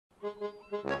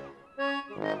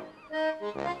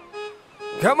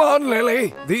Come on,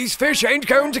 Lily. These fish ain't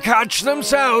going to catch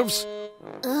themselves.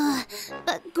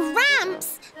 But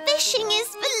Gramps, fishing is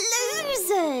for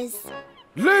losers.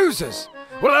 Losers?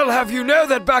 Well, I'll have you know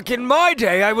that back in my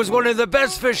day, I was one of the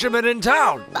best fishermen in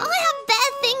town. But I have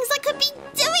better things I could be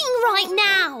doing right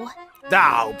now.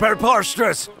 Now,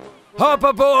 preposterous. Hop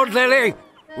aboard, Lily.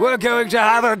 We're going to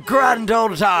have a grand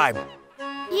old time.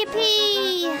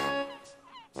 Yippee!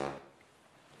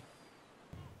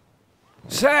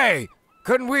 Say,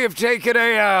 couldn't we have taken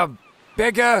a,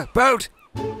 bigger boat?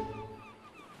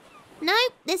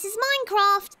 Nope, this is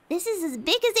Minecraft. This is as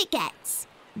big as it gets.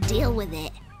 Deal with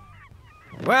it.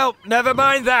 Well, never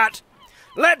mind that.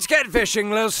 Let's get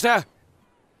fishing, Lilster.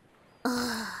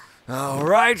 All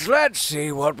right, let's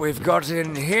see what we've got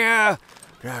in here.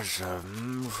 Just, we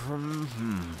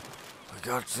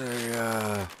got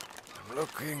the, I'm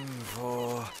looking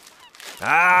for...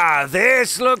 Ah,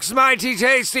 this looks mighty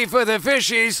tasty for the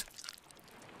fishies.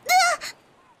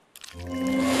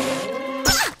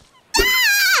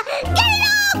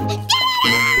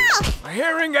 My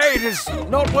hearing aid is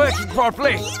not working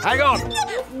properly. Hang on.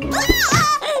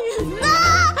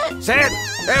 Sit.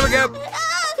 There we go.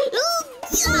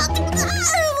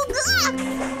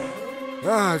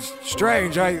 Ah, it's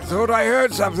strange. I thought I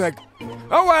heard something.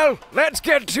 Oh well, let's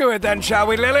get to it then, shall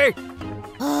we, Lily?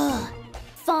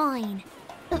 Fine.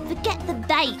 But forget the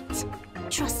bait.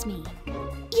 Trust me,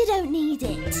 you don't need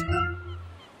it.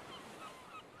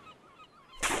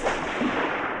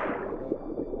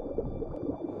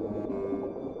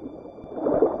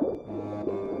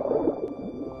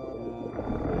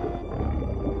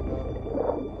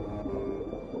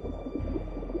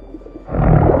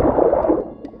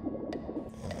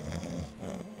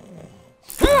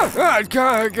 I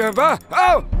can't give her.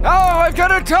 Oh, I've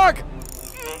got a tug.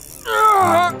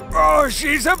 Oh,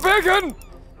 she's a big one.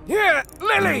 Here,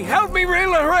 Lily, help me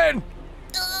reel her in.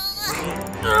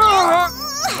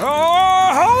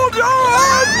 Hold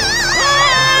on!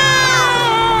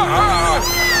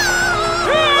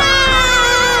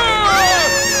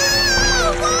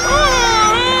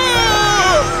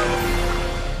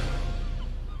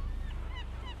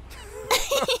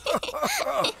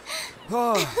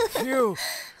 Oh, phew.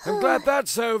 I'm glad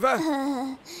that's over.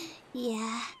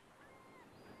 Yeah.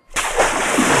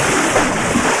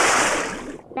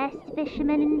 Best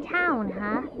fisherman in town,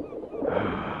 huh?